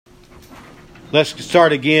Let's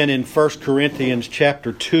start again in 1 Corinthians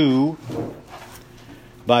chapter 2.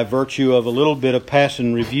 By virtue of a little bit of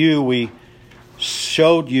passing review, we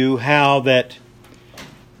showed you how that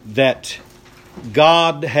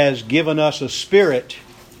God has given us a spirit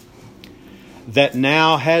that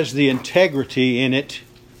now has the integrity in it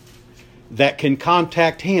that can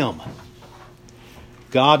contact Him.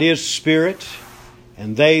 God is spirit,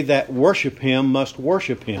 and they that worship Him must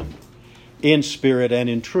worship Him in spirit and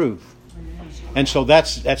in truth. And so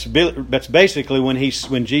that's basically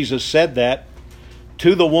when Jesus said that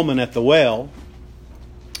to the woman at the well,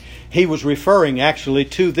 He was referring actually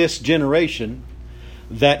to this generation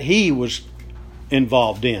that He was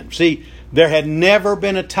involved in. See, there had never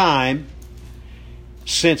been a time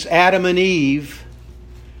since Adam and Eve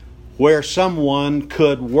where someone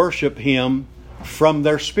could worship Him from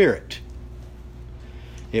their spirit.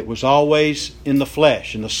 It was always in the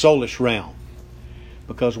flesh, in the soulish realm.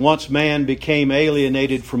 Because once man became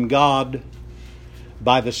alienated from God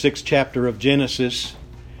by the 6th chapter of Genesis,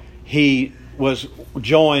 he was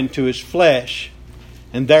joined to his flesh,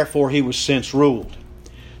 and therefore he was since ruled.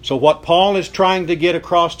 So what Paul is trying to get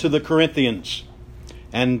across to the Corinthians,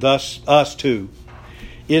 and thus us too,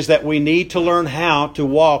 is that we need to learn how to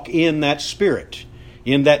walk in that spirit,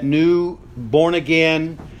 in that new,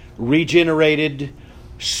 born-again, regenerated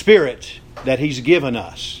spirit that He's given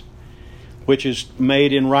us, which is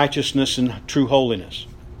made in righteousness and true holiness.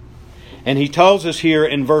 And he tells us here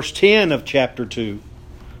in verse 10 of chapter 2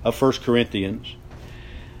 of 1 Corinthians,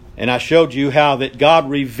 and I showed you how that God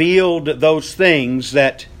revealed those things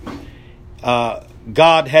that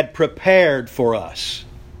God had prepared for us.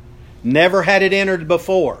 Never had it entered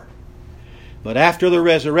before. But after the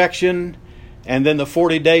resurrection and then the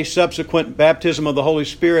 40-day subsequent baptism of the Holy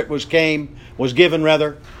Spirit was given,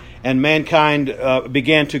 and mankind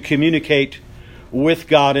began to communicate with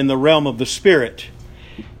God in the realm of the Spirit,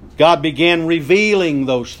 God began revealing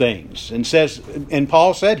those things. And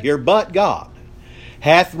Paul said here, but God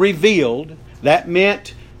hath revealed. That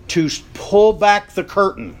meant to pull back the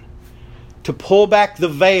curtain, to pull back the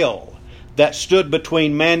veil that stood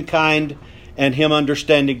between mankind and Him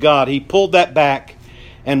understanding God. He pulled that back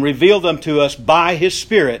and revealed them to us by His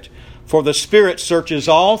Spirit. For the Spirit searches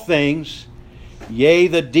all things, yea,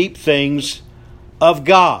 the deep things of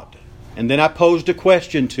God. And then I posed a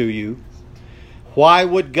question to you. Why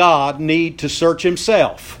would God need to search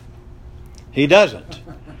Himself? He doesn't.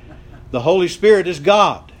 The Holy Spirit is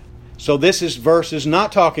God. So this verse is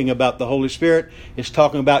not talking about the Holy Spirit. It's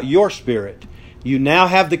talking about your spirit. You now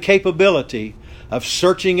have the capability of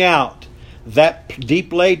searching out that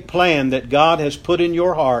deep laid plan that God has put in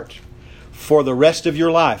your heart for the rest of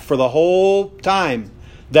your life, for the whole time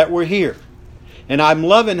that we're here. And I'm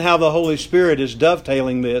loving how the Holy Spirit is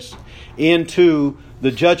dovetailing this into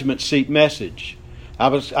the judgment seat message.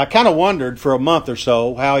 I kind of wondered for a month or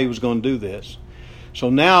so how He was going to do this. So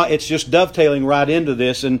now it's just dovetailing right into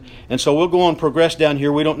this. And so we'll go on, progress down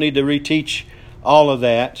here. We don't need to reteach all of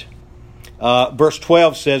that. Verse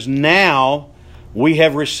 12 says, now we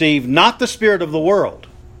have received not the spirit of the world,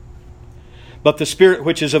 but the Spirit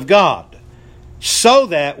which is of God, so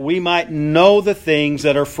that we might know the things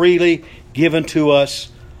that are freely given to us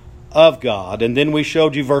of God. And then we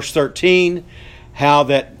showed you verse 13, how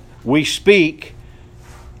that we speak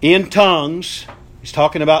in tongues. He's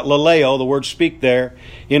talking about laleo, the word speak there,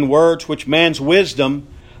 in words which man's wisdom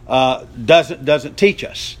doesn't teach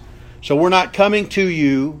us. So we're not coming to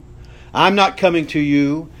you, I'm not coming to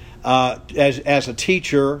you as a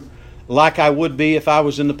teacher like I would be if I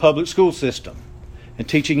was in the public school system and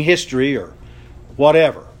teaching history or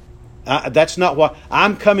whatever. That's not what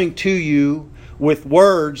I'm coming to you with,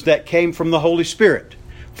 words that came from the Holy Spirit,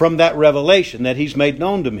 from that revelation that He's made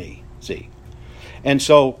known to me. See? And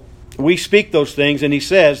so we speak those things, and he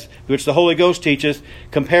says, which the Holy Ghost teaches,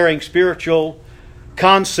 comparing spiritual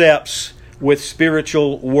concepts with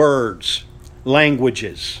spiritual words,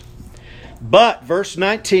 languages. But verse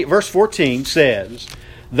 14 says,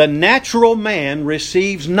 the natural man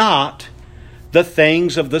receives not the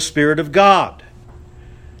things of the Spirit of God,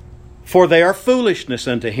 for they are foolishness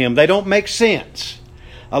unto him. They don't make sense.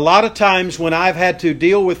 A lot of times when I've had to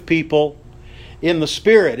deal with people in the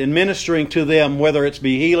Spirit and ministering to them, whether it's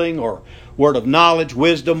be healing or word of knowledge,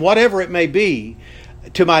 wisdom, whatever it may be,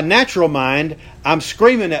 to my natural mind, I'm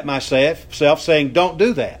screaming at myself saying, don't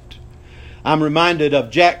do that. I'm reminded of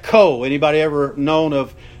Jack Coe. Anybody ever known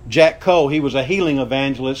of Jack Coe? He was a healing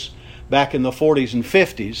evangelist back in the 40s and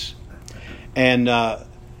 50s. And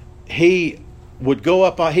he would go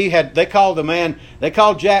up on, they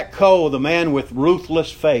called Jack Coe the man with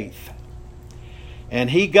ruthless faith. And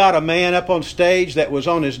he got a man up on stage that was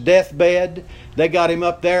on his deathbed. They got him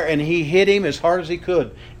up there, and he hit him as hard as he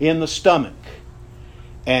could in the stomach.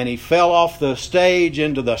 And he fell off the stage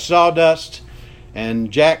into the sawdust. And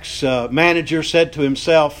Jack's manager said to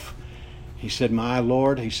himself, he said, "My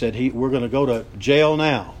Lord," he said, "we're going to go to jail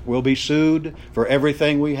now. We'll be sued for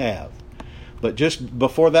everything we have." But just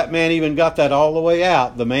before that man even got that all the way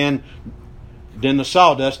out, the man in the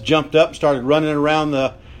sawdust jumped up and started running around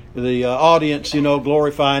the audience,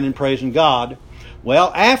 glorifying and praising God.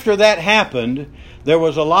 Well, after that happened, there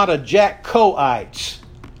was a lot of Jack Coeites,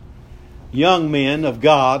 young men of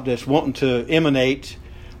God that's wanting to imitate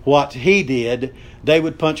what he did. They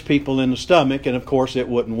would punch people in the stomach, and of course it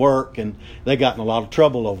wouldn't work, and they got in a lot of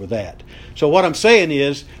trouble over that. So what I'm saying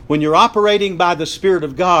is, when you're operating by the Spirit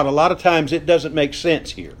of God, a lot of times it doesn't make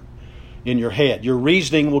sense here in your head. Your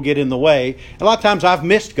reasoning will get in the way. A lot of times I've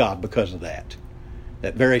missed God because of that.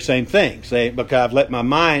 That very same thing. Because I've let my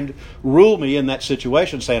mind rule me in that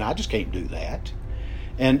situation, saying, I just can't do that.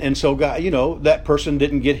 And so God, that person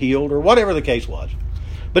didn't get healed, or whatever the case was.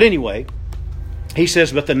 But anyway, he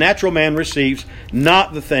says, "But the natural man receives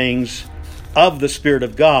not the things of the Spirit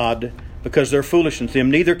of God, because they're foolishness to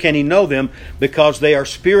him. Neither can he know them, because they are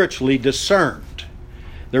spiritually discerned.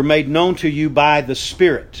 They're made known to you by the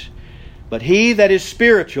Spirit. But he that is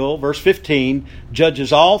spiritual," verse 15,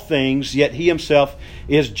 "judges all things, yet he himself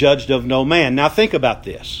is judged of no man." Now think about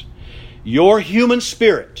this. Your human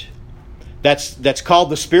spirit, that's called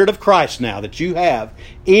the Spirit of Christ now, that you have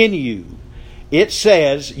in you. It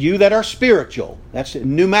says, you that are spiritual, that's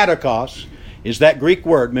pneumatikos, is that Greek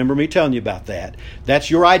word. Remember me telling you about that. That's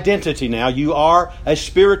your identity now. You are a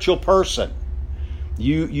spiritual person.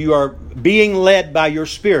 You are being led by your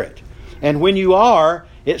spirit. And when you are,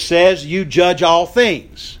 it says you judge all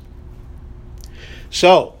things.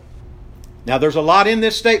 So, now there's a lot in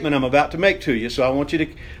this statement I'm about to make to you, so I want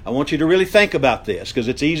you to really think about this, because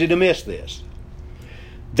it's easy to miss this.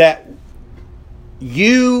 That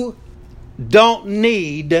you don't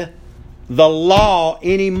need the law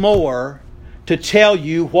anymore to tell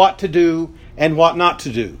you what to do and what not to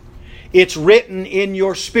do. It's written in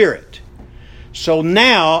your spirit. So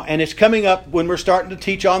now, and it's coming up when we're starting to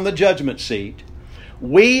teach on the judgment seat,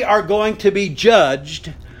 we are going to be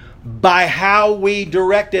judged by how we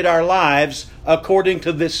directed our lives according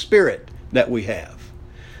to this spirit that we have.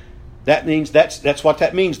 That means that's what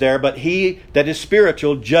that means there. But he that is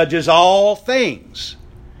spiritual judges all things.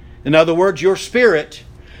 In other words, your spirit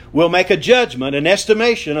will make a judgment, an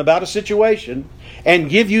estimation about a situation, and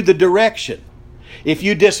give you the direction. If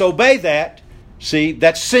you disobey that, see,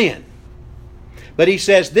 that's sin. But he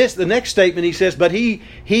says this, the next statement, he says, "But he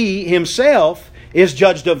himself is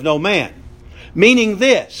judged of no man." Meaning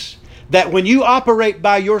this, that when you operate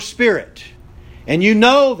by your spirit, and you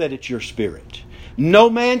know that it's your spirit, no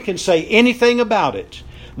man can say anything about it.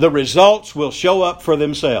 The results will show up for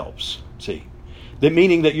themselves. See,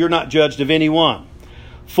 meaning that you're not judged of anyone.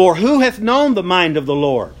 "For who hath known the mind of the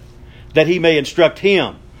Lord, that he may instruct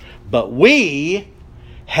him? But we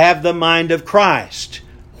have the mind of Christ."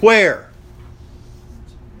 Where?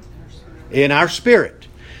 In our spirit.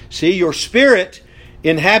 See, your spirit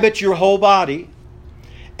inhabits your whole body,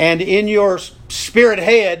 and in your spirit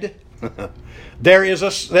head there is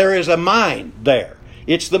a mind there.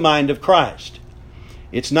 It's the mind of Christ.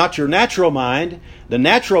 It's not your natural mind. The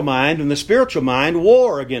natural mind and the spiritual mind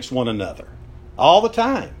war against one another all the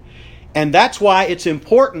time. And that's why it's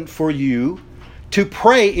important for you to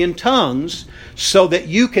pray in tongues, so that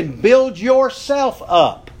you can build yourself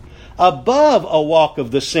up above a walk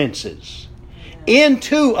of the senses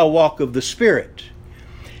into a walk of the Spirit.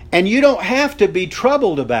 And you don't have to be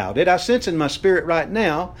troubled about it. I sense in my spirit right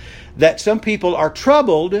now that some people are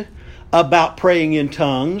troubled about praying in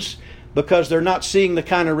tongues because they're not seeing the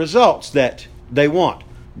kind of results that they want.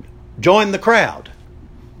 Join the crowd.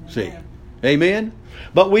 See? Amen?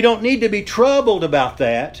 But we don't need to be troubled about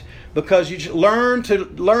that, because you should learn to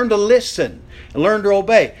listen and learn to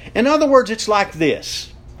obey. In other words, it's like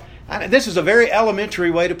this. This is a very elementary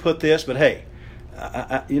way to put this, but hey,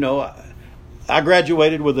 I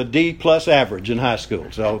graduated with a D+ average in high school,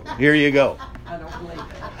 so here you go. I don't believe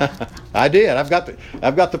it. I did. I've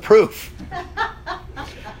got the proof.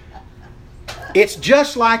 It's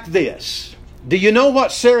just like this. Do you know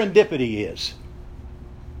what serendipity is?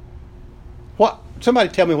 Somebody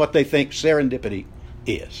tell me what they think serendipity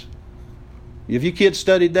is. Have you kids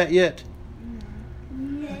studied that yet?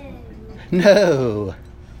 No.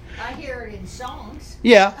 I hear it in songs.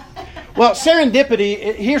 Yeah. Well,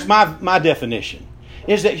 serendipity, here's my definition,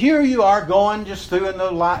 is that here you are going just through in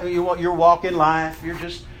the life, you're walking life, you're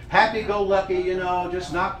just happy-go-lucky,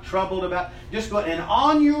 just not troubled about, just go. And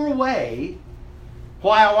on your way,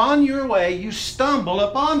 while on your way, you stumble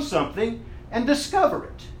upon something and discover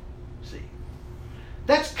it. See,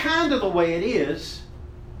 that's kind of the way it is.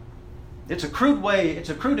 It's a crude way, it's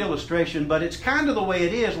a crude illustration, but it's kind of the way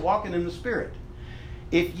it is walking in the Spirit.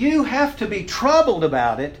 If you have to be troubled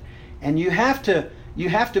about it, and you have to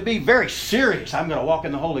be very serious, I'm going to walk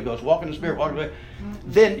in the Holy Ghost, walk in the Spirit, walk in the,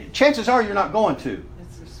 then chances are you're not going to.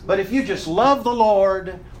 But if you just love the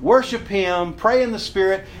Lord, worship Him, pray in the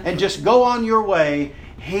Spirit, and just go on your way,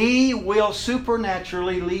 He will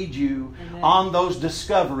supernaturally lead you on those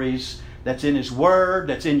discoveries that's in His Word,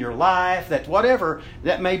 that's in your life, that's whatever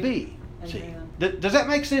that may be. See, does that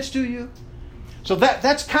make sense to you? So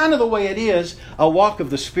that's kind of the way it is, a walk of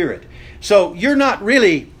the Spirit. So you're not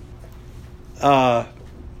really,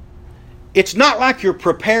 it's not like you're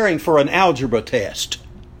preparing for an algebra test.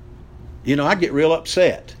 I get real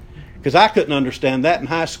upset because I couldn't understand that in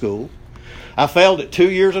high school. I failed it 2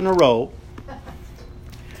 years in a row.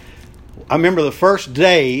 I remember the first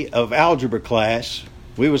day of algebra class,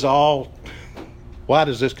 we was all, why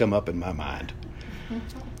does this come up in my mind?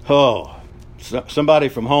 Oh, somebody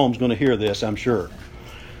from home's going to hear this, I'm sure.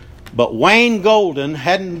 But Wayne Golden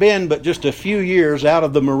hadn't been but just a few years out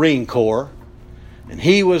of the Marine Corps, and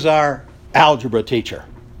he was our algebra teacher.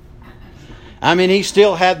 I mean, he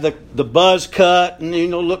still had the buzz cut and,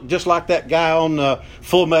 looked just like that guy on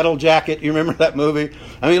Full Metal Jacket. You remember that movie?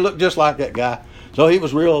 I mean, he looked just like that guy. So he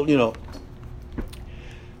was real,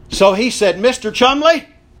 So he said, Mr. Chumley,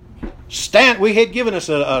 stand. We had given us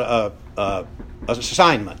a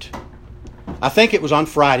assignment. I think it was on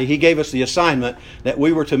Friday. He gave us the assignment that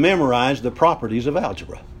we were to memorize the properties of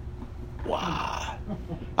algebra. Wow.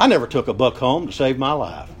 I never took a book home to save my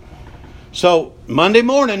life. So Monday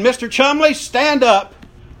morning, Mr. Chumley, stand up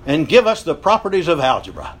and give us the properties of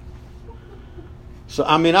algebra. So,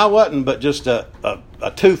 I mean, I wasn't but just a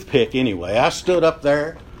toothpick anyway. I stood up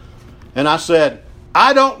there and I said,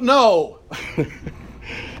 I don't know.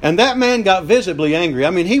 And that man got visibly angry. I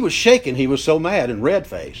mean, he was shaking. He was so mad and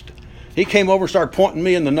red-faced. He came over and started pointing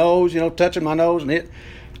me in the nose, touching my nose. And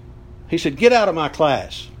he said, get out of my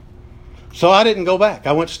class. So I didn't go back.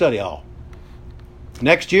 I went to study hall.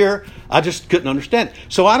 Next year, I just couldn't understand it.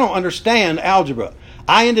 So I don't understand algebra.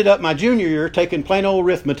 I ended up my junior year taking plain old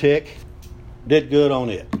arithmetic. Did good on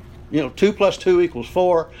it. 2 + 2 =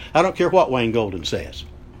 4. I don't care what Wayne Golden says.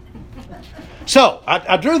 So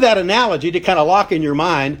I drew that analogy to kind of lock in your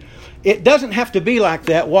mind. It doesn't have to be like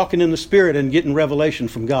that, walking in the Spirit and getting revelation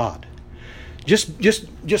from God.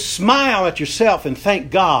 Just smile at yourself and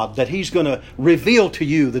thank God that He's going to reveal to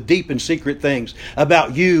you the deep and secret things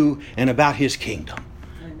about you and about His kingdom.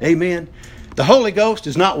 Amen. The Holy Ghost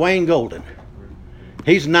is not Wayne Golden.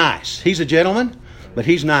 He's nice. He's a gentleman, but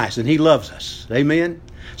He's nice and He loves us. Amen.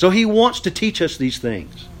 So He wants to teach us these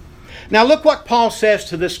things. Now look what Paul says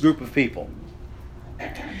to this group of people.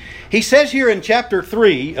 He says here in chapter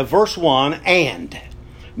 3 of verse 1, and,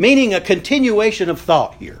 meaning a continuation of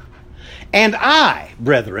thought here. And I,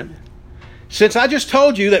 brethren, since I just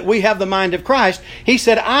told you that we have the mind of Christ, he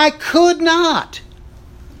said, I could not.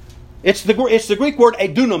 It's the Greek word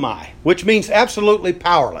edunamai, which means absolutely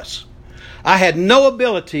powerless. I had no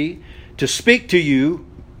ability to speak to you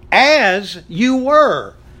as you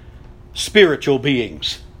were spiritual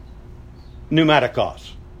beings,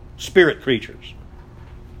 pneumatikos, spirit creatures.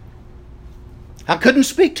 I couldn't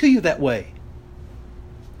speak to you that way.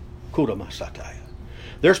 Kudamasataya.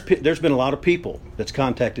 There's been a lot of people that's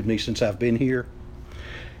contacted me since I've been here.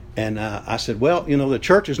 And I said, well, the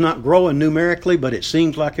church is not growing numerically, but it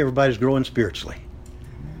seems like everybody's growing spiritually.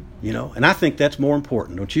 And I think that's more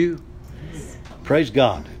important, don't you? Praise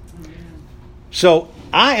God. So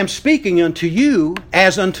I am speaking unto you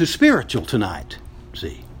as unto spiritual tonight.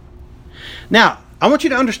 See. Now, I want you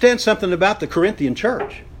to understand something about the Corinthian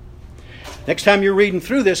church. Next time you're reading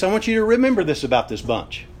through this, I want you to remember this about this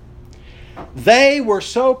bunch. They were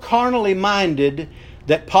so carnally minded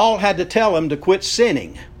that Paul had to tell them to quit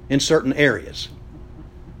sinning in certain areas.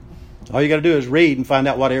 All you got to do is read and find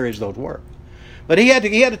out what areas those were. But he had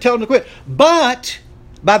to tell them to quit. But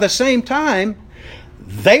by the same time,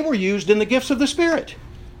 they were used in the gifts of the Spirit.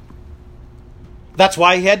 That's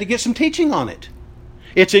why he had to get some teaching on it.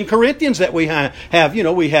 It's in Corinthians that we have,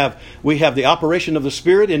 we have the operation of the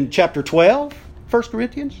Spirit in chapter 12, 1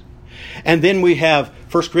 Corinthians. And then we have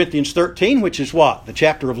 1 Corinthians 13, which is what? The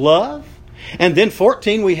chapter of love. And then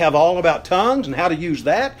 14, we have all about tongues and how to use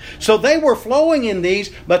that. So they were flowing in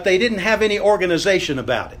these, but they didn't have any organization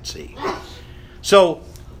about it, see. So,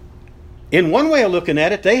 in one way of looking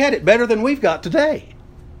at it, they had it better than we've got today.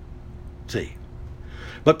 See.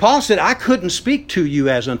 But Paul said, I couldn't speak to you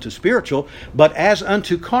as unto spiritual, but as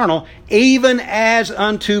unto carnal, even as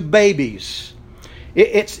unto babies.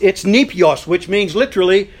 It's nepios, which means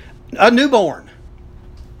literally a newborn.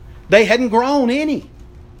 They hadn't grown any.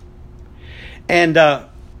 And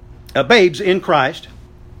babes in Christ,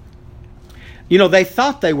 they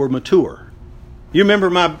thought they were mature. You remember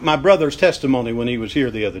my brother's testimony when he was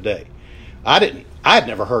here the other day. I'd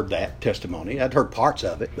never heard that testimony. I'd heard parts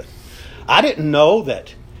of it, but I didn't know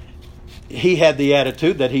that he had the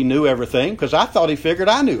attitude that he knew everything, because I thought he figured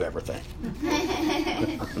I knew everything.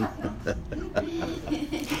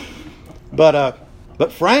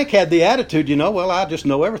 But Frank had the attitude, I just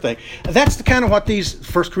know everything. That's the kind of what these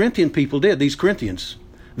 1 Corinthian people did, these Corinthians.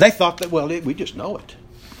 They thought that, we just know it.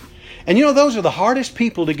 And those are the hardest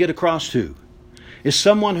people to get across to, is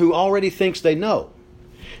someone who already thinks they know.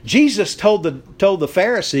 Jesus told the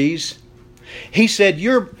Pharisees, he said,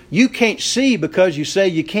 you can't see because you say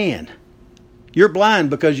you can. You're blind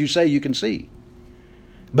because you say you can see.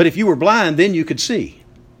 But if you were blind, then you could see.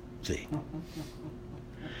 See?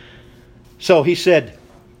 So he said,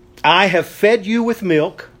 I have fed you with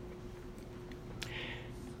milk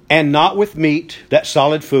and not with meat, that's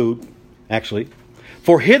solid food, actually.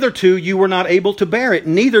 For hitherto you were not able to bear it,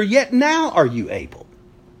 neither yet now are you able.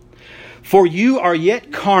 For you are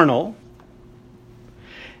yet carnal.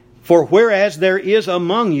 For whereas there is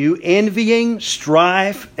among you envying,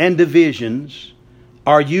 strife, and divisions,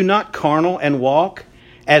 are you not carnal and walk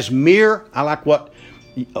as mere, I like what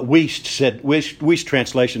Wuest said, Wuest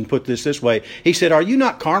translation put this way. He said, are you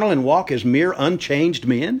not carnal and walk as mere unchanged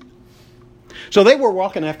men? So they were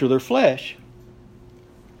walking after their flesh.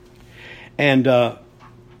 And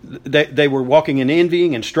they were walking in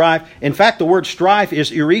envying and strife. In fact, the word strife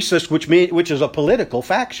is eresis, which is a political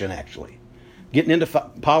faction, actually. Getting into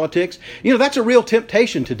politics. That's a real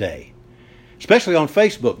temptation today, especially on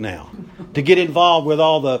Facebook now, to get involved with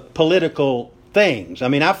all the political things.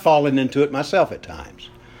 I've fallen into it myself at times.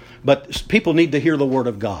 But people need to hear the Word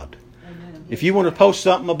of God. Amen. If you want to post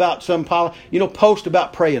something about some post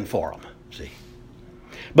about praying for them. See.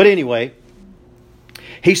 But anyway,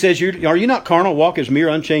 he says, are you not carnal, walk as mere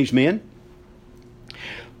unchanged men?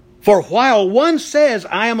 For while one says,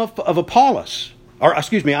 I am of Apollos,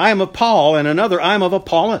 I am of Paul, and another, I am of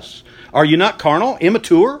Apollos. Are you not carnal,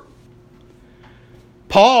 immature?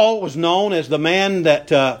 Paul was known as the man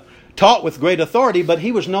that taught with great authority, but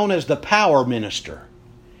he was known as the power minister.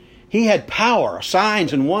 He had power,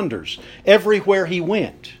 signs and wonders everywhere he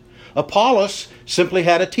went. Apollos simply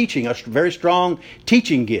had a very strong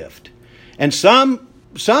teaching gift. And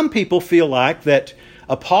some people feel like that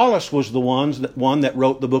Apollos was the one that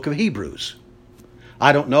wrote the book of Hebrews.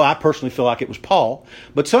 I don't know. I personally feel like it was Paul.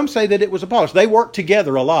 But some say that it was Apollos. They worked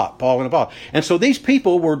together a lot, Paul and Apollos. And so these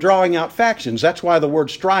people were drawing out factions. That's why the word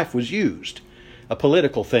strife was used. A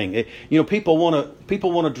political thing. People want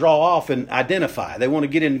to draw off and identify. They want to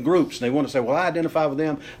get in groups and they want to say, well, I identify with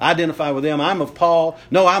them. I'm of Paul.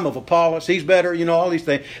 No, I'm of Apollos. He's better. All these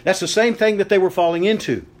things. That's the same thing that they were falling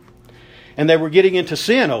into. And they were getting into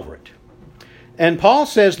sin over it. And Paul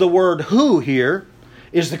says the word who here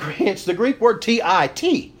is it's the Greek word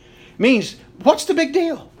tit. Means, what's the big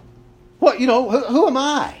deal? Who am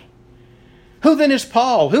I? Who then is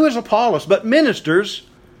Paul? Who is Apollos? But ministers,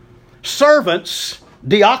 servants,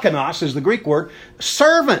 diakonos is the Greek word,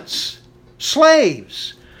 servants,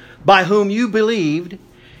 slaves, by whom you believed,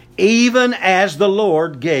 even as the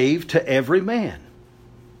Lord gave to every man.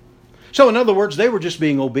 So in other words, they were just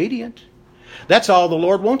being obedient. That's all the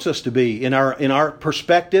Lord wants us to be in our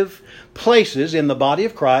perspective places in the body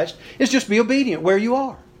of Christ, is just be obedient where you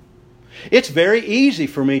are. It's very easy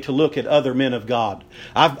for me to look at other men of God.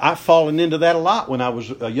 I've fallen into that a lot when I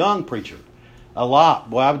was a young preacher. A lot.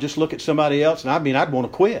 Boy, I would just look at somebody else and I'd want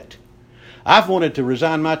to quit. I've wanted to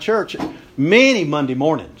resign my church many Monday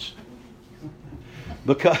mornings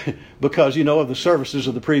because of the services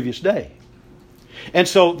of the previous day. And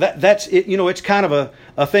so that's it. It's kind of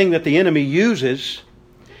a thing that the enemy uses.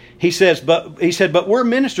 He said, but we're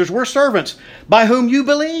ministers, we're servants by whom you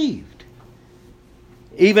believed,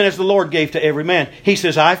 even as the Lord gave to every man. He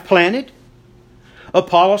says, I've planted,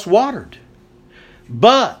 Apollos watered,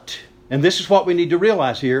 but, and this is what we need to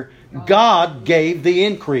realize here, God gave the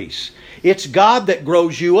increase. It's God that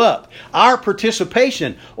grows you up. Our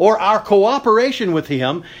participation or our cooperation with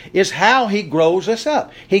Him is how He grows us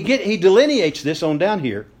up. He delineates this on down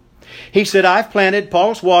here. He said, I've planted,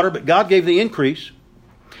 Apollos watered, but God gave the increase.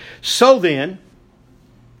 So then,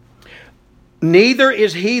 neither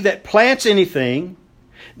is he that plants anything,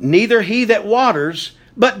 neither he that waters,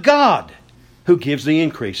 but God who gives the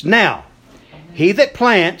increase. Now, he that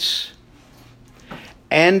plants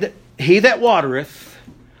and he that watereth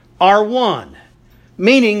are one,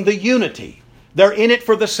 meaning the unity. They're in it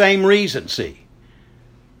for the same reason, see.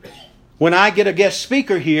 When I get a guest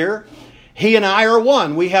speaker here, he and I are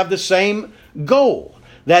one. We have the same goal.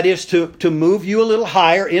 That is to move you a little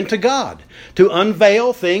higher into God, to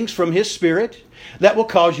unveil things from His Spirit that will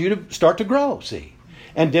cause you to start to grow, see,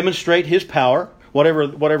 and demonstrate His power,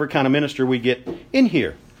 whatever kind of minister we get in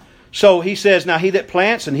here. So he says, now he that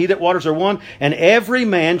plants and he that waters are one, and every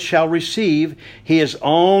man shall receive his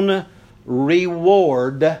own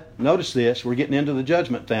reward. Notice this, we're getting into the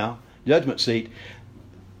judgment now, judgment seat.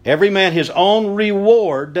 Every man his own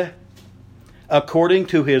reward according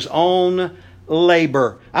to his own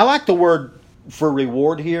labor. I like the word for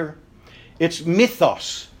reward here. It's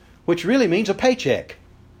mythos, which really means a paycheck.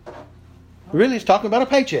 Really, it's talking about a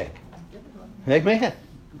paycheck. Amen.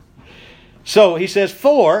 So he says,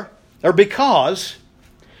 because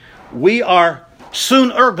we are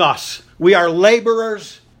sunergos, we are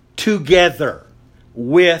laborers together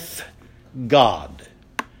with God.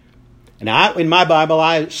 And in my Bible,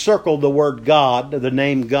 I circled the word God, the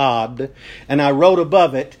name God, and I wrote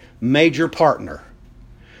above it, major partner.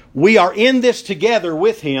 We are in this together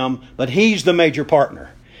with Him, but He's the major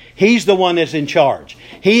partner. He's the one that's in charge.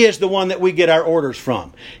 He is the one that we get our orders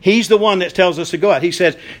from. He's the one that tells us to go out. He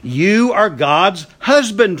says, you are God's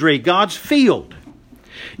husbandry, God's field.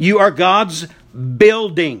 You are God's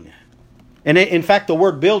building. And in fact, the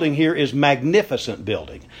word building here is magnificent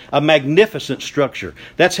building. A magnificent structure.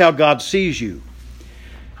 That's how God sees you.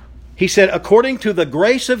 He said, according to the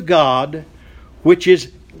grace of God, which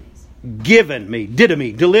is given me,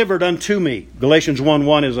 didomi, delivered unto me. Galatians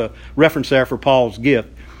 1:1 is a reference there for Paul's gift.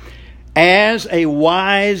 As a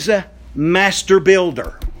wise master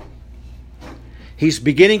builder. He's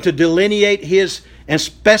beginning to delineate his and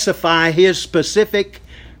specify his specific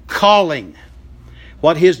calling.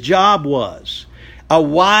 What his job was. A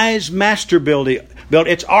wise master builder.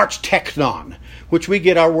 It's archtekton, which we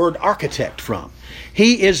get our word architect from.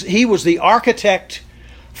 He was the architect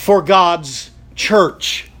for God's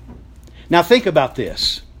church. Now think about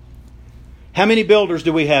this. How many builders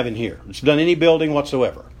do we have in here that's done any building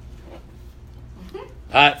whatsoever?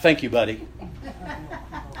 Thank you, buddy.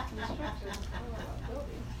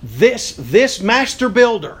 This master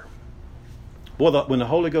builder. Boy, when the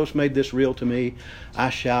Holy Ghost made this real to me, I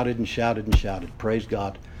shouted and shouted and shouted. Praise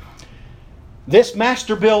God. This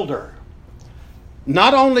master builder,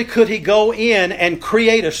 not only could he go in and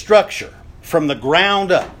create a structure from the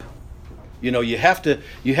ground up. You know, you have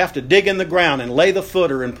to dig in the ground and lay the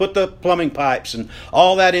footer and put the plumbing pipes and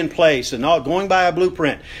all that in place and all going by a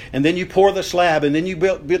blueprint. And then you pour the slab and then you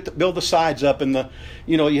build the sides up and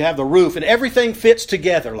you have the roof and everything fits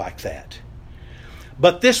together like that.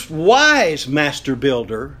 But this wise master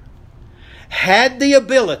builder had the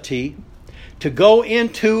ability to go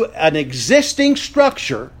into an existing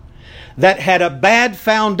structure that had a bad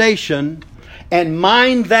foundation and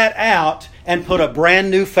mine that out and put a brand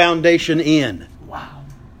new foundation in. Wow.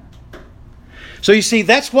 So you see,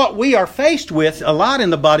 that's what we are faced with a lot in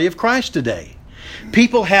the body of Christ today.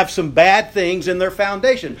 People have some bad things in their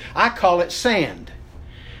foundation. I call it sand.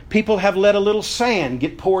 People have let a little sand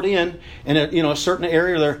get poured in a certain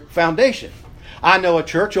area of their foundation. I know a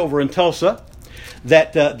church over in Tulsa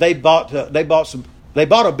that they bought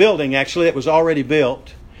a building actually that was already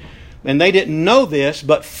built, and they didn't know this,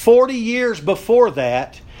 but 40 years before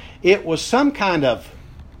that, it was some kind of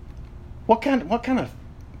what kind of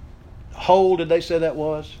hole did they say that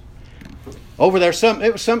was? Over there,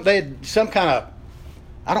 they had some kind of,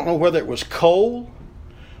 I don't know whether it was coal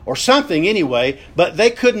or something anyway, but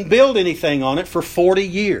they couldn't build anything on it for 40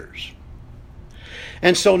 years.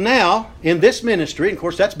 And so now, in this ministry, and of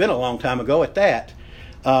course that's been a long time ago at that,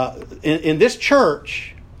 in this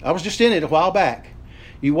church, I was just in it a while back,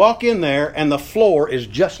 you walk in there and the floor is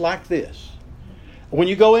just like this. When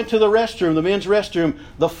you go into the restroom, the men's restroom,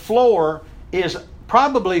 the floor is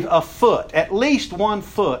probably a foot, at least 1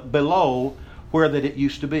 foot below where that it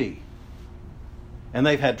used to be. And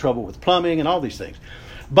they've had trouble with plumbing and all these things.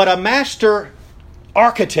 But a master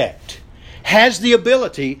architect has the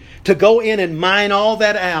ability to go in and mine all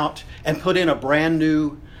that out and put in a brand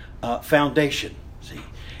new foundation. See,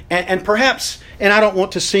 and perhaps, and I don't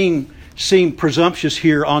want to seem presumptuous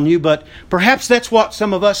here on you, but perhaps that's what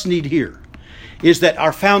some of us need here. Is that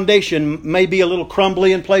our foundation may be a little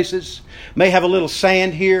crumbly in places, may have a little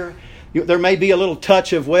sand here. There may be a little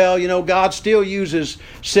touch of, God still uses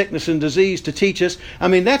sickness and disease to teach us. I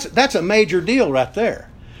mean, that's a major deal right there.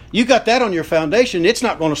 You got that on your foundation, it's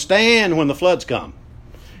not going to stand when the floods come.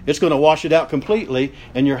 It's going to wash it out completely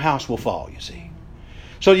and your house will fall, you see.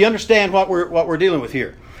 So you understand what we're dealing with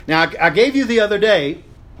here. Now, I gave you the other day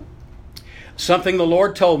something the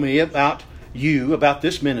Lord told me about you, about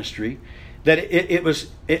this ministry, that it was,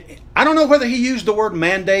 I don't know whether He used the word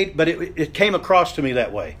mandate, but it came across to me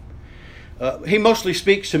that way. He mostly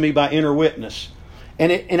speaks to me by inner witness.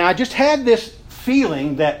 And I just had this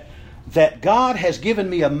feeling that God has given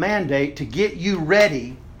me a mandate to get you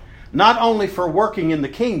ready, not only for working in the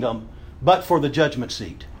kingdom, but for the judgment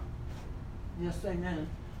seat. Yes, amen.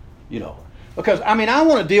 You know, because, I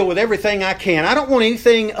want to deal with everything I can. I don't want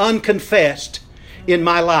anything unconfessed in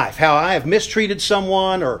my life. How I have mistreated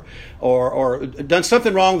someone or done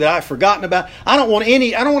something wrong that I've forgotten about. I don't want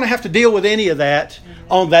to have to deal with any of that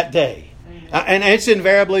on that day. And it's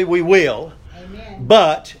invariably we will. Amen.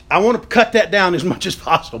 But I want to cut that down as much as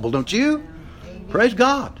possible, don't you? Amen. Praise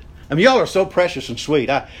God. Y'all are so precious and sweet.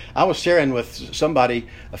 I was sharing with somebody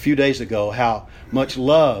a few days ago how much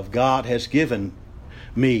love God has given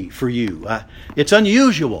me for you. It's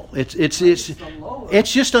unusual. It's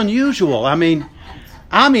just unusual. I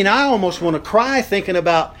almost want to cry thinking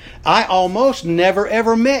about I almost never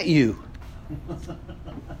ever met you.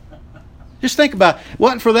 Just think about it.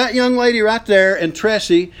 Wasn't for that young lady right there and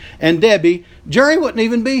Tressie and Debbie, Jerry wouldn't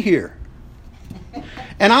even be here.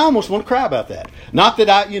 And I almost want to cry about that. Not that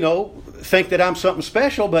I, think that I'm something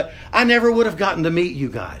special, but I never would have gotten to meet you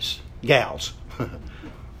guys, gals.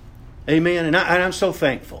 Amen. And I'm so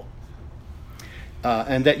thankful.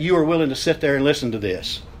 And that you are willing to sit there and listen to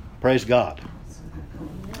this. Praise God.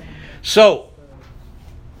 So,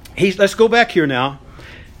 let's go back here now.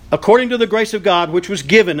 According to the grace of God, which was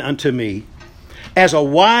given unto me, as a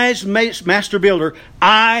wise master builder,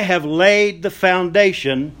 I have laid the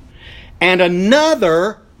foundation, and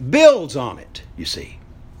another builds on it, you see.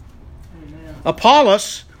 Amen.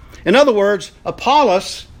 Apollos, in other words,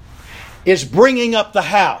 Apollos is bringing up the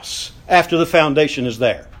house after the foundation is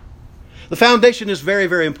there. The foundation is very,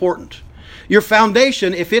 very important. Your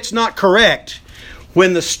foundation, if it's not correct,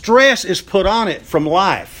 when the stress is put on it from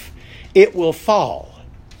life, it will fall.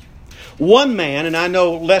 One man, and I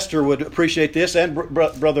know Lester would appreciate this, and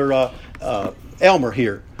Brother Elmer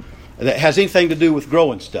here, that has anything to do with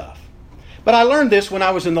growing stuff. But I learned this when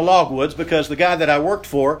I was in the logwoods, because the guy that I worked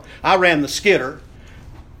for, I ran the skidder.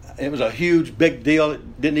 It was a huge, big deal.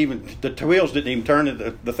 The wheels didn't even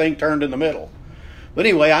turn. The thing turned in the middle. But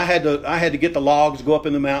anyway, I had to get the logs, go up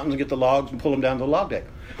in the mountains and get the logs and pull them down to the log deck.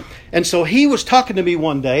 And so he was talking to me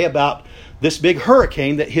one day about this big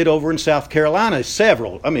hurricane that hit over in South Carolina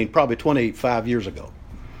probably 25 years ago.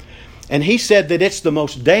 And he said that it's the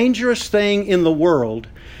most dangerous thing in the world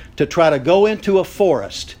to try to go into a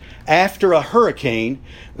forest after a hurricane,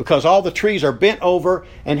 because all the trees are bent over,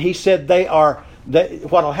 and he said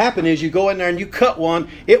what will happen is you go in there and you cut one,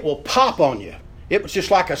 it will pop on you. It was just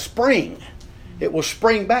like a spring. It will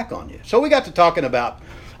spring back on you. So we got to talking about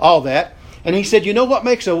all that. And he said, you know what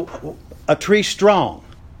makes a tree strong?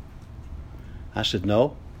 I said,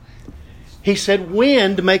 no. He said,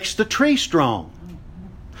 wind makes the tree strong.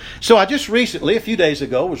 So I just recently, a few days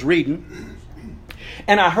ago, was reading,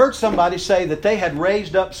 and I heard somebody say that they had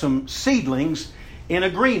raised up some seedlings in a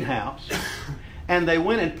greenhouse, and they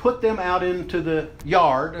went and put them out into the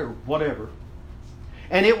yard or whatever.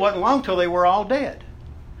 And it wasn't long till they were all dead,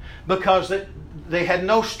 because they had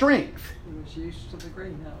no strength. He was used to the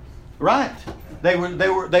greenhouse. Right. They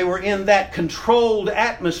were in that controlled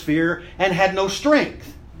atmosphere and had no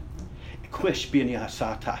strength.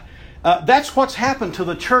 That's what's happened to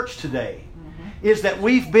the church today. Is that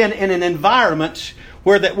we've been in an environment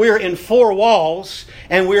where that we're in four walls,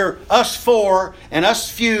 and we're us four and us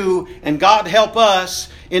few, and God help us,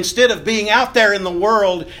 instead of being out there in the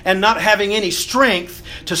world and not having any strength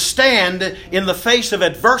to stand in the face of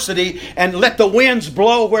adversity and let the winds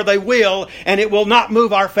blow where they will, and it will not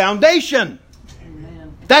move our foundation.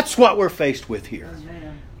 Amen. That's what we're faced with here.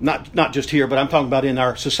 Amen. Not just here, but I'm talking about in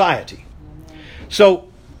our society. Amen. So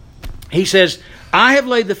he says, I have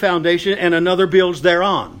laid the foundation, and another builds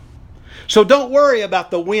thereon. So don't worry about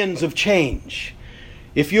the winds of change.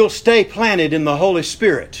 If you'll stay planted in the Holy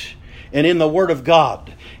Spirit and in the Word of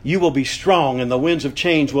God, you will be strong, and the winds of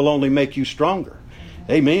change will only make you stronger.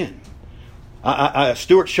 Amen.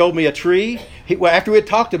 Stuart showed me a tree. After we had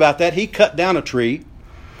talked about that, he cut down a tree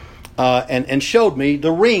and showed me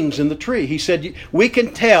the rings in the tree. He said, we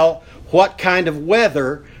can tell what kind of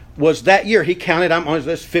weather was that year. He counted,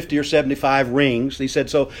 there's 50 or 75 rings. He said,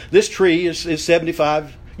 so this tree is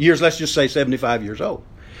 75 years, let's just say 75 years old.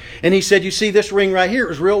 And he said, you see this ring right here, it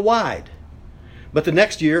was real wide. But the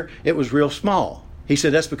next year, it was real small. He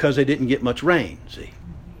said, that's because they didn't get much rain, see.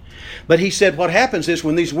 But he said what happens is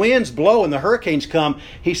when these winds blow and the hurricanes come,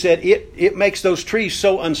 he said it makes those trees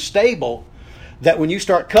so unstable that when you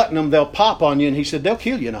start cutting them, they'll pop on you. And he said they'll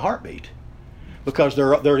kill you in a heartbeat because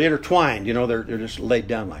they're intertwined. You know, they're just laid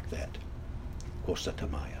down like that.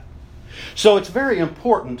 So it's very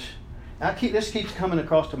important. This keeps coming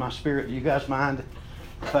across to my spirit. Do you guys mind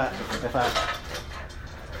if I?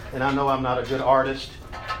 And I know I'm not a good artist,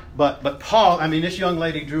 but Paul. I mean, this young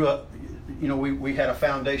lady drew a. You know, we had a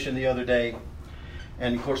foundation the other day,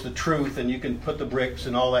 and of course the truth, and you can put the bricks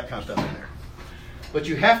and all that kind of stuff in there. But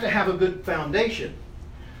you have to have a good foundation.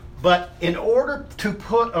 But in order to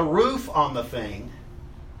put a roof on the thing,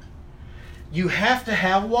 you have to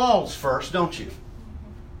have walls first, don't you?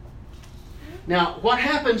 Now, what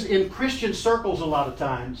happens in Christian circles a lot of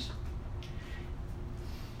times,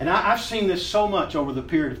 and I've seen this so much over the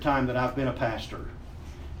period of time that I've been a pastor,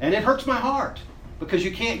 and it hurts my heart because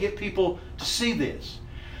you can't get people to see this.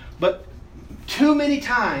 But too many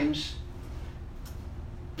times,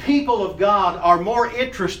 people of God are more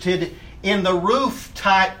interested in the roof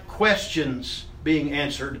type questions being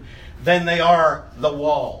answered than they are the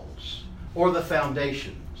walls or the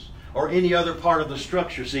foundations or any other part of the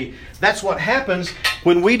structure. See, that's what happens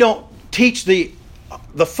when we don't teach the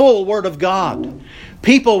full Word of God.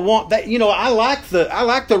 People want that. You know, I like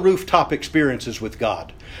the rooftop experiences with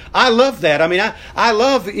God. I love that. I mean, I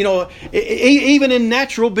love, you know, even in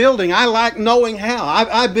natural building, I like knowing how.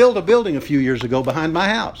 I built a building a few years ago behind my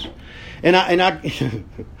house. And I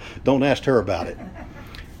don't ask her about it.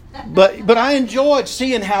 But I enjoyed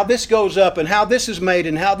seeing how this goes up and how this is made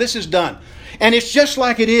and how this is done. And it's just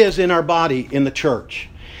like it is in our body in the church.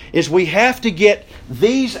 Is we have to get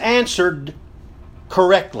these answered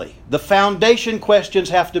correctly. The foundation questions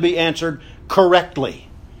have to be answered correctly.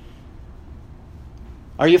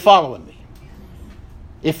 Are you following me?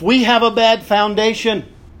 If we have a bad foundation,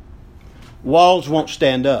 walls won't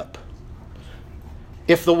stand up.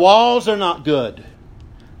 If the walls are not good,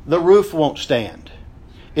 the roof won't stand.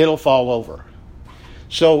 It'll fall over.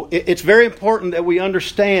 So it's very important that we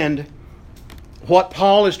understand what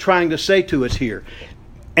Paul is trying to say to us here.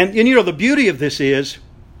 And you know, the beauty of this is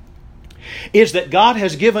that God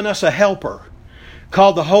has given us a helper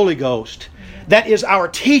called the Holy Ghost that is our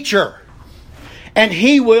teacher. And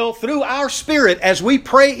He will, through our spirit, as we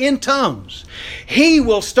pray in tongues, He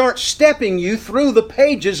will start stepping you through the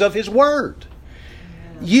pages of His Word.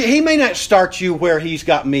 He may not start you where He's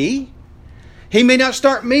got me. He may not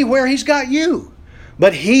start me where He's got you.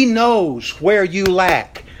 But He knows where you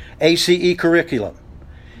lack ACE curriculum.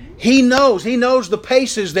 He knows the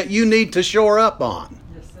paces that you need to shore up on.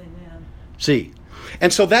 Yes, amen. See?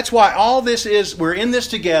 And so that's why all this is, we're in this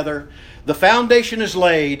together. The foundation is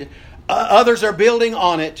laid. Others are building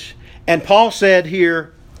on it. And Paul said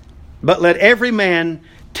here, but let every man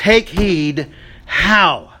take heed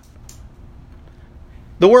how.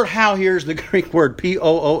 The word how here is the Greek word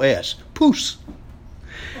P-O-O-S. Pous.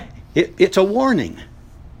 It's a warning.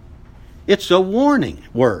 It's a warning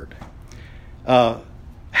word.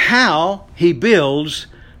 How he builds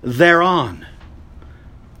thereon.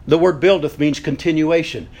 The word buildeth means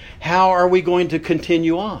continuation. How are we going to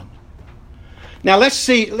continue on? Now let's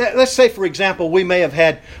say for example we may have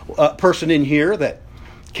had a person in here that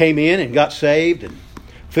came in and got saved and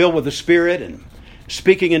filled with the Spirit and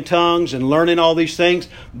speaking in tongues and learning all these things.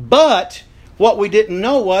 But what we didn't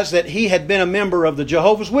know was that he had been a member of the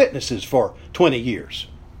Jehovah's Witnesses for 20 years.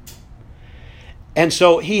 And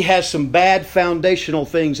so he has some bad foundational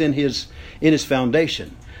things in his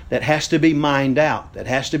foundation that has to be mined out, that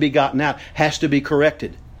has to be gotten out, has to be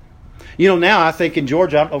corrected. You know, now I think in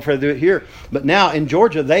Georgia, I don't know if they do it here, but now in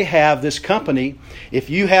Georgia they have this company. If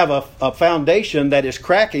you have a foundation that is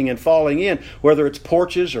cracking and falling in, whether it's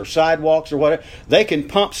porches or sidewalks or whatever, they can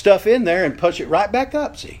pump stuff in there and push it right back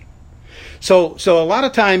up, see? So a lot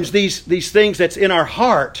of times these things that's in our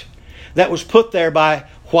heart that was put there by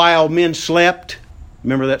while men slept,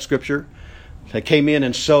 remember that scripture? They came in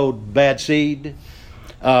and sowed bad seed.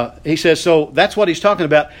 He says, so that's what he's talking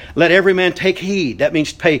about. Let every man take heed. That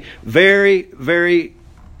means pay very, very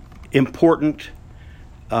important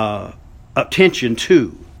attention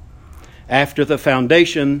to after the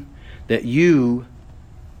foundation that you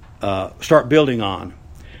start building on.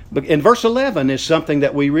 But in verse 11 is something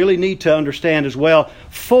that we really need to understand as well.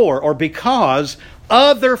 For or because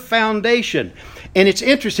other foundation. And it's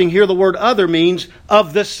interesting here, the word other means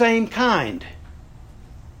of the same kind.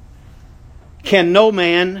 Can no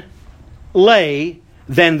man lay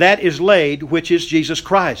than that is laid, which is Jesus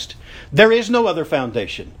Christ. There is no other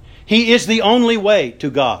foundation. He is the only way to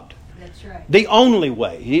God. That's That's right. The only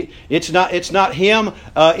way. It's not Him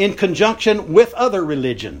in conjunction with other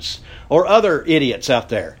religions or other idiots out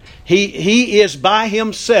there. He is by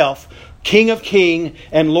Himself King of Kings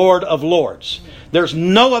and Lord of Lords. There's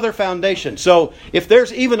no other foundation. So if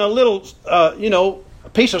there's even a little, a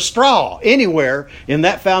piece of straw anywhere in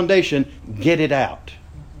that foundation, get it out.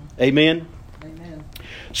 Amen? Amen.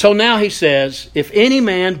 So now he says, if any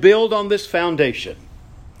man build on this foundation.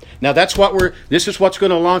 Now this is what's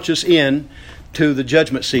going to launch us in to the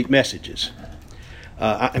judgment seat messages.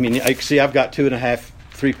 I've got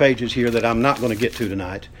 2.5-3 pages here that I'm not going to get to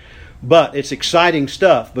tonight. But it's exciting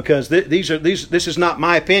stuff because this is not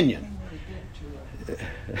my opinion.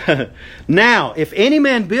 Now, if any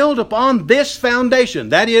man build upon this foundation,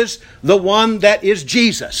 that is the one that is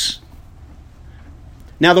Jesus.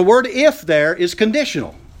 Now, the word if there is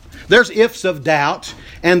conditional. There's ifs of doubt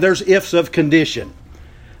and there's ifs of condition.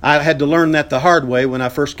 I had to learn that the hard way when I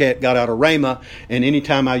first got out of Rhema, and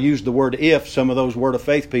anytime I used the word if, some of those Word of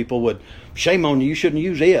Faith people would, shame on you, you shouldn't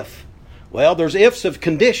use if. Well, there's ifs of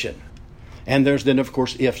condition, and there's then, of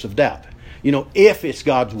course, ifs of doubt. If it's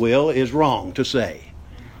God's will is wrong to say.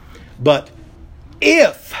 But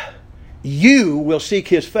if you will seek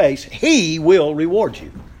His face, He will reward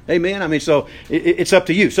you. Amen? So it's up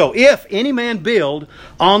to you. So if any man build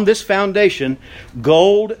on this foundation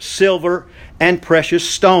gold, silver, and precious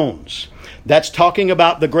stones. That's talking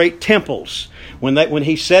about the great temples. When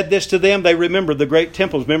He said this to them, they remembered the great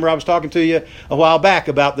temples. Remember, I was talking to you a while back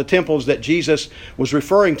about the temples that Jesus was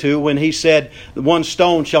referring to when He said, one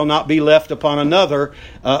stone shall not be left upon another.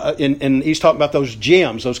 And He's talking about those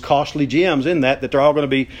gems, those costly gems in that they're all going to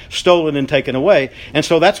be stolen and taken away. And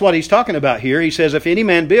so that's what He's talking about here. He says, if any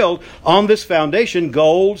man build on this foundation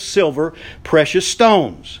gold, silver, precious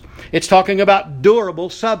stones. It's talking about durable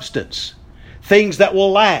substance. Things that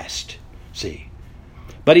will last. See.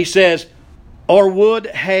 But He says, or wood,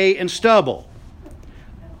 hay, and stubble,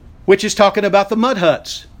 which is talking about the mud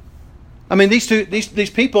huts. These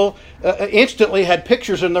people instantly had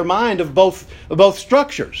pictures in their mind of both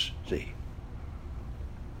structures. See,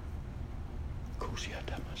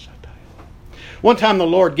 one time the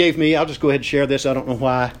Lord gave me, I'll just go ahead and share this. I don't know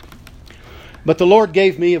why, but the Lord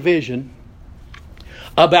gave me a vision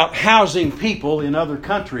about housing people in other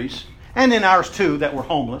countries and in ours too that were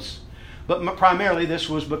homeless. But primarily this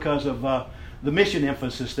was because of the mission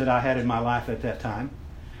emphasis that I had in my life at that time.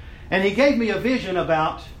 And He gave me a vision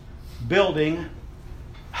about building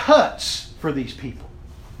huts for these people.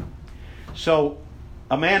 So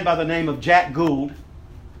a man by the name of Jack Gould,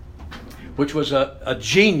 which was a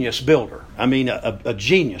genius builder. A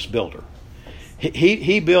genius builder.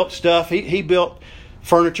 He built stuff. He built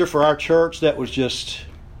furniture for our church that was just...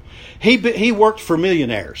 He worked for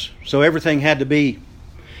millionaires. So everything had to be...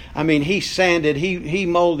 he sanded, he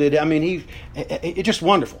molded, it's just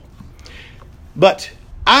wonderful. But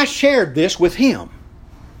I shared this with him.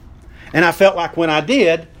 And I felt like when I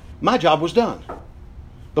did, my job was done.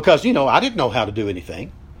 Because, I didn't know how to do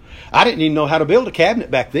anything. I didn't even know how to build a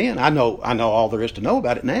cabinet back then. I know all there is to know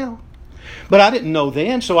about it now. But I didn't know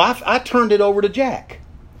then, so I turned it over to Jack.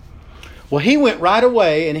 Well, he went right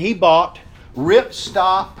away and he bought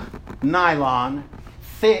ripstop nylon,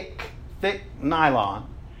 thick nylon,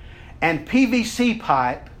 and PVC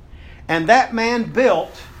pipe, and that man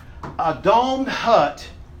built a domed hut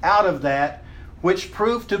out of that, which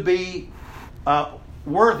proved to be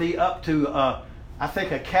worthy up to, I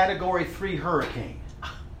think, a Category 3 hurricane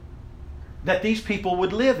that these people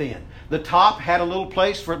would live in. The top had a little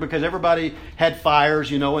place for it because everybody had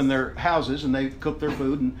fires, in their houses, and they cooked their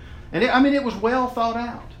food, and it was well thought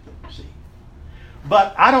out. See,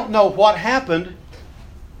 but I don't know what happened,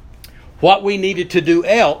 what we needed to do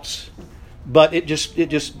else. But it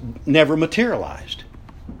just never materialized.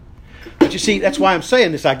 But you see, that's why I'm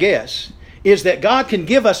saying this, I guess, is that God can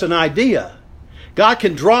give us an idea. God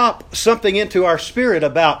can drop something into our spirit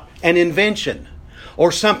about an invention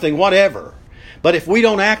or something, whatever. But if we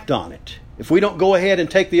don't act on it, if we don't go ahead and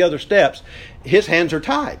take the other steps, His hands are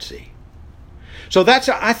tied, see. So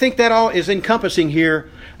I think that all is encompassing here,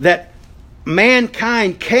 that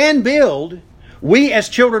mankind can build, we as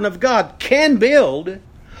children of God can build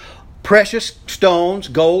precious stones,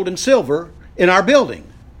 gold and silver in our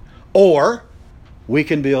building. Or we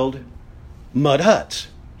can build mud huts.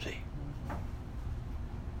 See?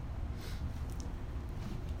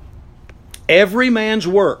 Every man's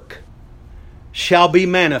work shall be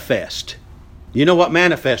manifest. You know what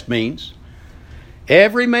manifest means?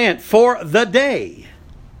 Every man for the day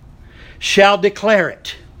shall declare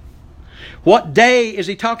it. What day is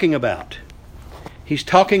he talking about? He's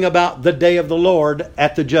talking about the day of the Lord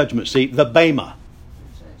at the judgment seat, the Bema.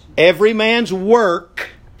 every man's work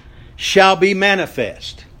shall be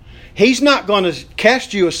manifest. He's not going to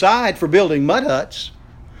cast you aside for building mud huts.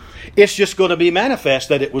 It's just going to be manifest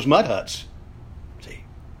that it was mud huts. See,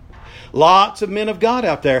 lots of men of God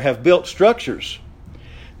out there have built structures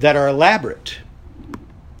that are elaborate.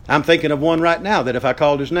 I'm thinking of one right now that if I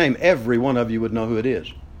called his name, every one of you would know who it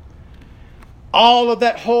is. All of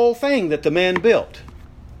that whole thing that the man built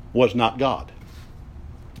was not God.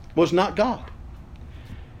 Was not God.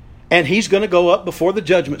 And he's going to go up before the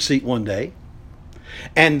judgment seat one day.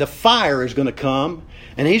 And the fire is going to come.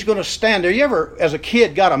 And he's going to stand there. You ever, as a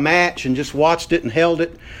kid, got a match and just watched it and held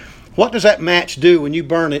it? What does that match do when you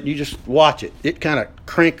burn it and you just watch it? It kind of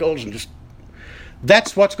crinkles and just...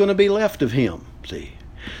 That's what's going to be left of him. See?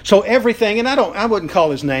 So everything, and I wouldn't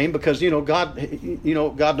call his name because,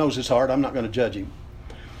 God knows his heart. I'm not going to judge him.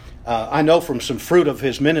 I know from some fruit of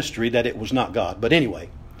his ministry that it was not God. But anyway,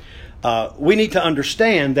 we need to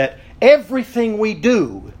understand that everything we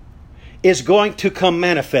do is going to come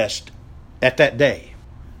manifest at that day.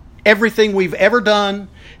 Everything we've ever done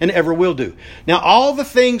and ever will do. Now, all the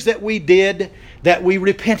things that we did that we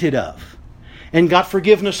repented of and got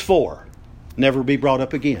forgiveness for never be brought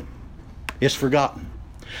up again. It's forgotten.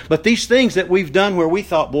 But these things that we've done where we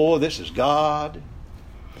thought, boy, this is God.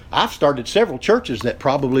 I've started several churches that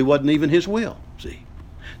probably wasn't even His will. See,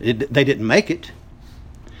 they didn't make it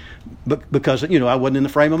because I wasn't in the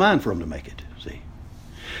frame of mind for them to make it. See,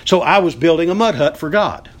 so I was building a mud hut for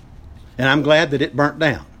God, and I'm glad that it burnt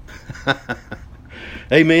down.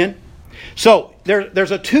 Amen. So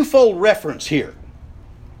there's a twofold reference here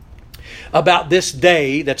about this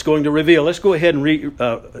day that's going to reveal. Let's go ahead and read.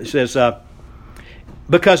 It says,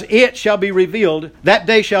 because it shall be revealed, that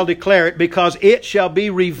day shall declare it, because it shall be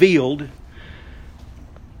revealed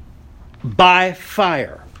by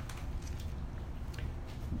fire.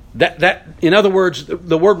 That in other words,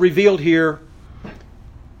 the word revealed here,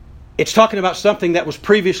 it's talking about something that was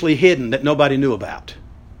previously hidden that nobody knew about.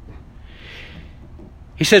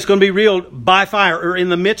 He says it's going to be revealed by fire, or in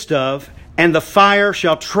the midst of, and the fire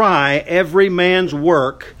shall try every man's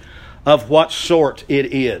work of what sort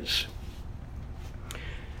it is.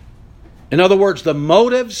 In other words, the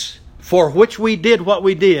motives for which we did what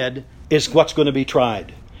we did is what's going to be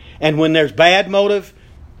tried. And when there's bad motive,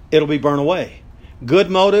 it'll be burned away.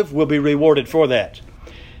 Good motive will be rewarded for that.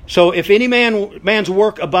 So if any man's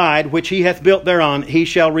work abide, which he hath built thereon, he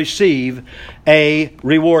shall receive a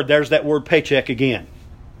reward. There's that word paycheck again.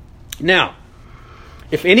 Now,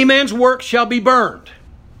 if any man's work shall be burned,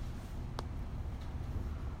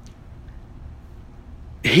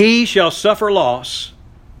 he shall suffer loss,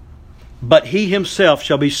 but he himself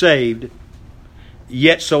shall be saved,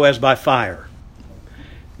 yet so as by fire.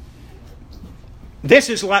 This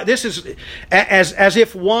is as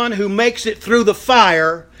if one who makes it through the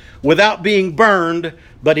fire without being burned,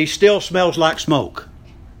 but he still smells like smoke.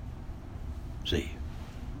 See?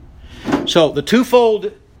 So the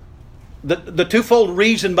twofold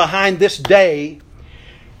reason behind this day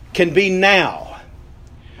can be now.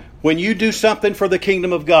 When you do something for the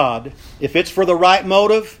kingdom of God, if it's for the right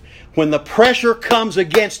motive, when the pressure comes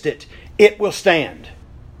against it, it will stand.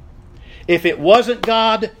 If it wasn't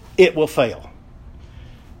God, it will fail.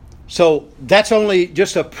 So that's only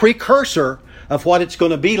just a precursor of what it's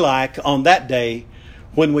going to be like on that day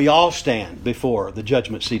when we all stand before the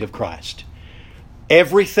judgment seat of Christ.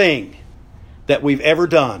 Everything that we've ever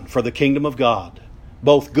done for the kingdom of God,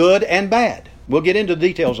 both good and bad, we'll get into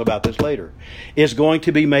details about this later, is going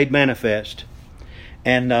to be made manifest.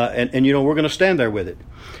 And we're going to stand there with it.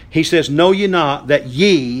 He says, know ye not that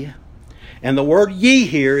ye, and the word ye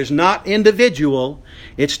here is not individual,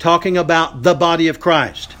 it's talking about the body of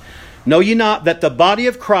Christ. Know ye not that the body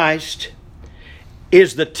of Christ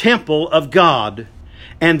is the temple of God,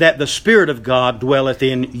 and that the Spirit of God dwelleth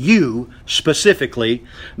in you specifically,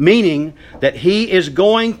 meaning that He is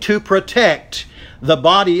going to protect the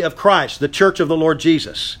body of Christ, the church of the Lord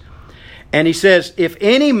Jesus. And he says, if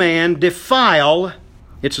any man defile,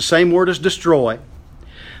 it's the same word as destroy,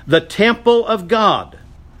 the temple of God.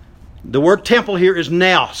 The word temple here is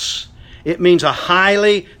naos. It means a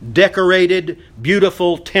highly decorated,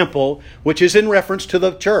 beautiful temple, which is in reference to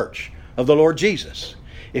the church of the Lord Jesus.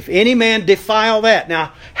 If any man defile that.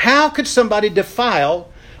 Now, how could somebody defile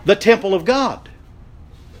the temple of God?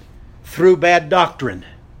 Through bad doctrine.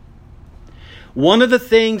 One of the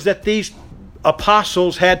things that these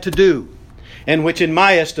apostles had to do, and which in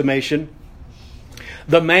my estimation,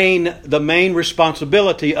 the main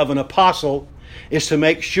responsibility of an apostle is to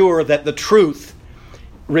make sure that the truth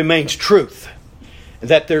remains truth,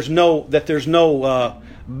 that there's no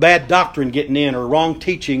bad doctrine getting in, or wrong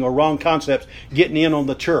teaching, or wrong concepts getting in on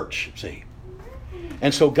the church. See?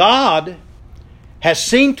 And so God has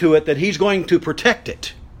seen to it that He's going to protect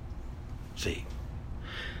it. See?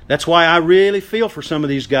 That's why I really feel for some of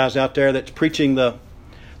these guys out there that's preaching the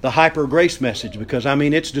hyper grace message, because I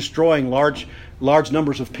mean it's destroying large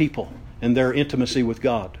numbers of people and their intimacy with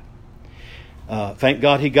God. Thank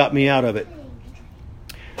God He got me out of it.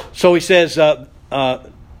 So he says,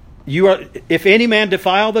 if any man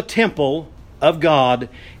defile the temple of God,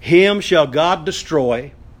 him shall God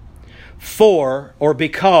destroy, for or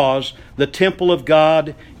because the temple of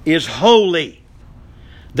God is holy.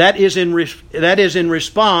 That is in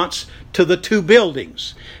response to the two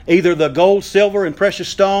buildings, either the gold, silver, and precious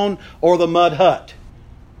stone, or the mud hut.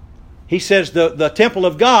 He says the temple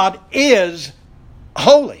of God is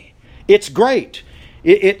holy. It's great.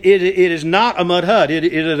 It is not a mud hut. It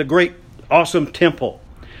is a great, awesome temple.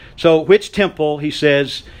 So which temple, he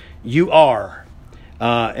says, you are.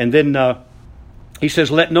 And then he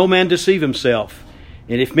says, let no man deceive himself.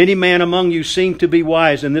 And if many man among you seem to be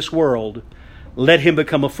wise in this world, let him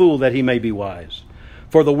become a fool that he may be wise.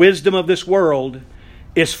 For the wisdom of this world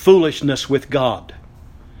is foolishness with God.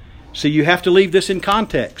 See, you have to leave this in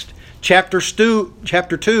context. Chapter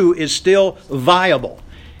 2 is still viable.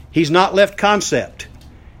 He's not left concept.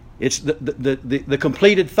 It's the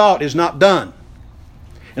completed thought is not done.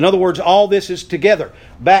 In other words, all this is together.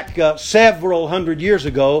 Back several hundred years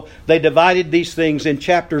ago, they divided these things in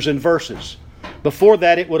chapters and verses. Before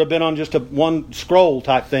that, it would have been on just a one scroll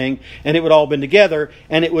type thing, and it would all been together,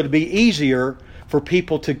 and it would be easier for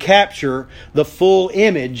people to capture the full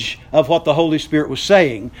image of what the Holy Spirit was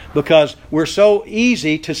saying, because we're so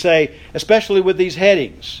easy to say, especially with these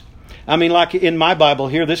headings. I mean, like in my Bible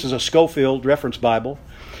here, this is a Schofield Reference Bible.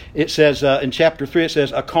 It says, in chapter 3, it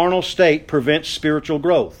says, a carnal state prevents spiritual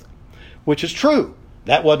growth, which is true.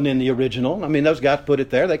 That wasn't in the original. I mean, those guys put it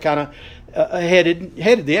there. They kind of headed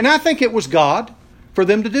the, and I think it was God for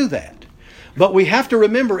them to do that. But we have to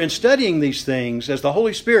remember in studying these things as the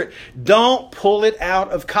Holy Spirit, don't pull it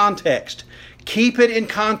out of context. Keep it in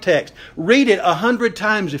context. Read it 100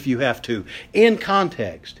 times if you have to, in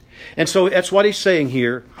context. And so that's what he's saying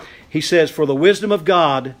here. He says, for the wisdom of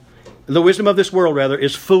God, the wisdom of this world, rather,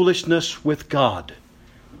 is foolishness with God.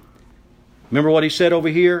 Remember what he said over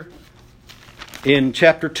here in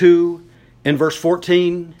chapter 2 and verse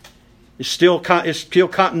 14? It's still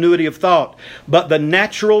continuity of thought. But the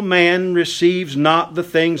natural man receives not the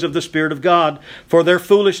things of the Spirit of God, for their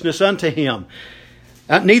foolishness unto him.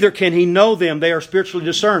 Neither can he know them. They are spiritually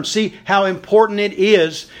discerned. See how important it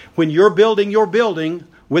is when you're building your building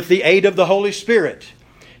with the aid of the Holy Spirit.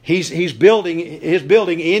 He's building His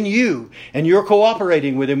building in you, and you're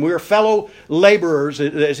cooperating with Him. We're fellow laborers,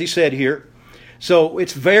 as he said here. So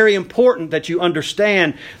it's very important that you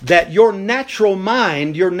understand that your natural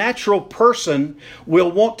mind, your natural person,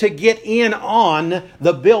 will want to get in on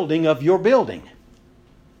the building of your building.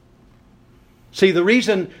 See, the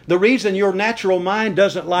reason your natural mind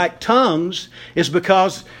doesn't like tongues is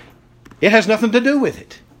because it has nothing to do with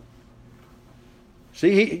it.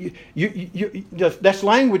 See, that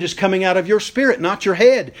language is coming out of your spirit, not your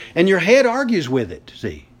head. And your head argues with it,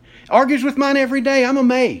 see. Argues with mine every day. I'm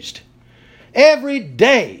amazed. Every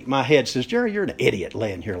day my head says, Jerry, you're an idiot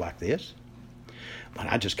laying here like this. But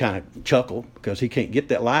I just kind of chuckle because he can't get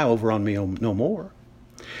that lie over on me no more.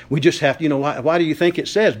 We just have to, why do you think it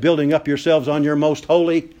says building up yourselves on your most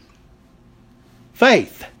holy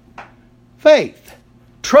faith? Faith.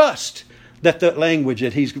 Trust that the language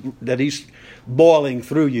that he's boiling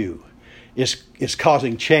through you is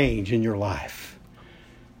causing change in your life.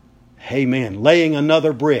 Amen. Laying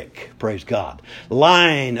another brick, praise God.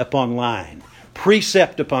 Line upon line.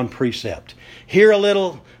 Precept upon precept. Here a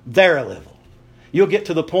little, there a little. You'll get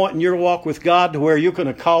to the point in your walk with God to where you're going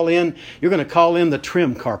to call in the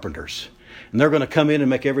trim carpenters. And they're going to come in and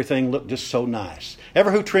make everything look just so nice.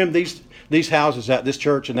 Ever who trimmed these houses out, this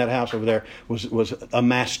church and that house over there was a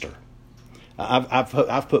master.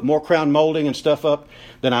 I've put more crown molding and stuff up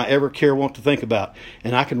than I ever want to think about.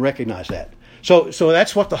 And I can recognize that. So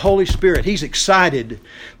that's what the Holy Spirit, He's excited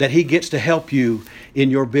that He gets to help you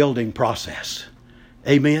in your building process.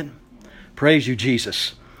 Amen. Praise you,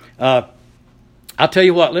 Jesus. I'll tell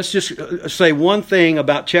you what, let's just say one thing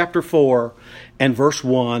about chapter 4 and verse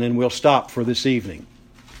 1, and we'll stop for this evening.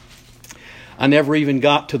 I never even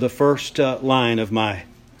got to the first line of my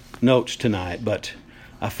notes tonight, but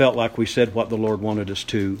I felt like we said what the Lord wanted us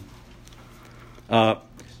to.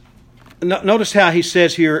 Notice how he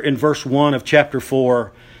says here in verse 1 of chapter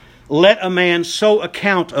 4, let a man so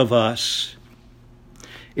account of us.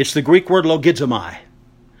 It's the Greek word logizomai.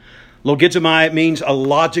 Logizomai means a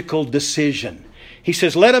logical decision. He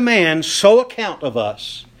says, let a man so account of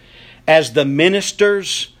us as the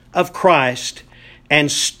ministers of Christ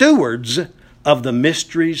and stewards of the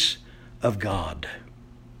mysteries of God.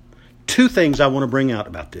 Two things I want to bring out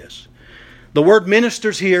about this. The word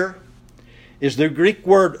ministers here is the Greek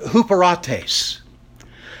word huperetes.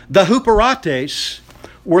 The huperetes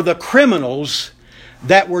were the criminals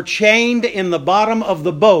that were chained in the bottom of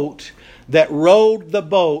the boat that rowed the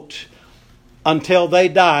boat until they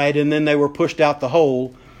died, and then they were pushed out the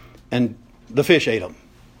hole and the fish ate them.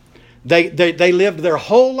 They lived their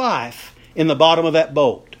whole life in the bottom of that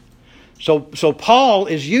boat. So Paul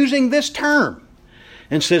is using this term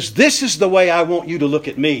and says, this is the way I want you to look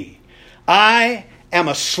at me. I am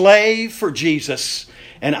a slave for Jesus,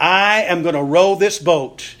 and I am going to row this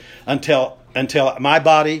boat until my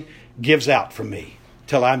body gives out from me,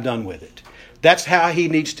 till I'm done with it. That's how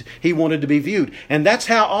he wanted to be viewed. And that's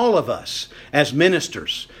how all of us, as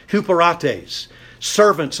ministers, huperetes,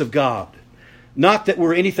 servants of God, not that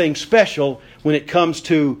we're anything special when it comes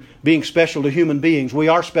to being special to human beings. We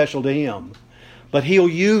are special to Him. But He'll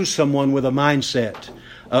use someone with a mindset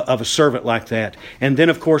of a servant like that. And then,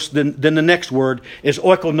 of course, then the next word is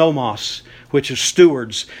oikonomos, which is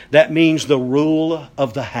stewards. That means the rule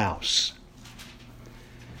of the house.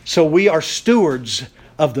 So we are stewards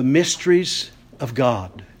of the mysteries of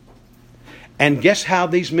God. And guess how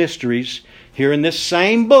these mysteries, here in this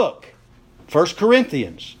same book, 1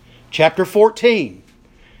 Corinthians chapter 14,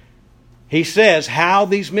 he says how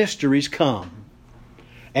these mysteries come.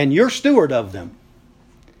 And you're steward of them.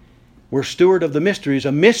 We're steward of the mysteries.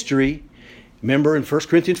 A mystery, remember in 1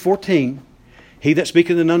 Corinthians 14, he that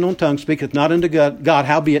speaketh in unknown tongue speaketh not unto God,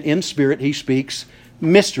 howbeit in spirit he speaks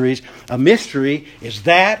mysteries. A mystery is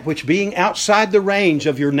that which being outside the range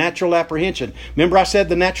of your natural apprehension. Remember I said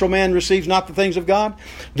the natural man receives not the things of God?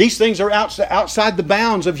 These things are outside the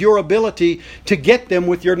bounds of your ability to get them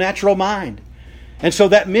with your natural mind. And so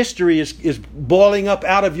that mystery is boiling up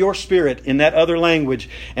out of your spirit in that other language.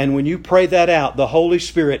 And when you pray that out, the Holy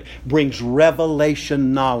Spirit brings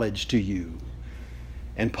revelation knowledge to you.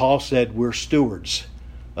 And Paul said we're stewards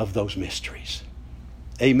of those mysteries.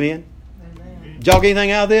 Amen? Amen. Did y'all get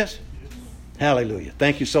anything out of this? Hallelujah.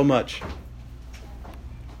 Thank you so much.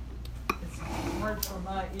 It's hard for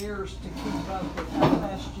my ears to keep up with how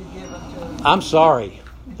fast you give it to us. I'm sorry.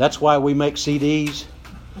 That's why we make CDs.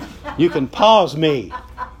 You can pause me.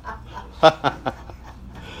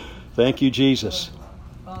 Thank you, Jesus.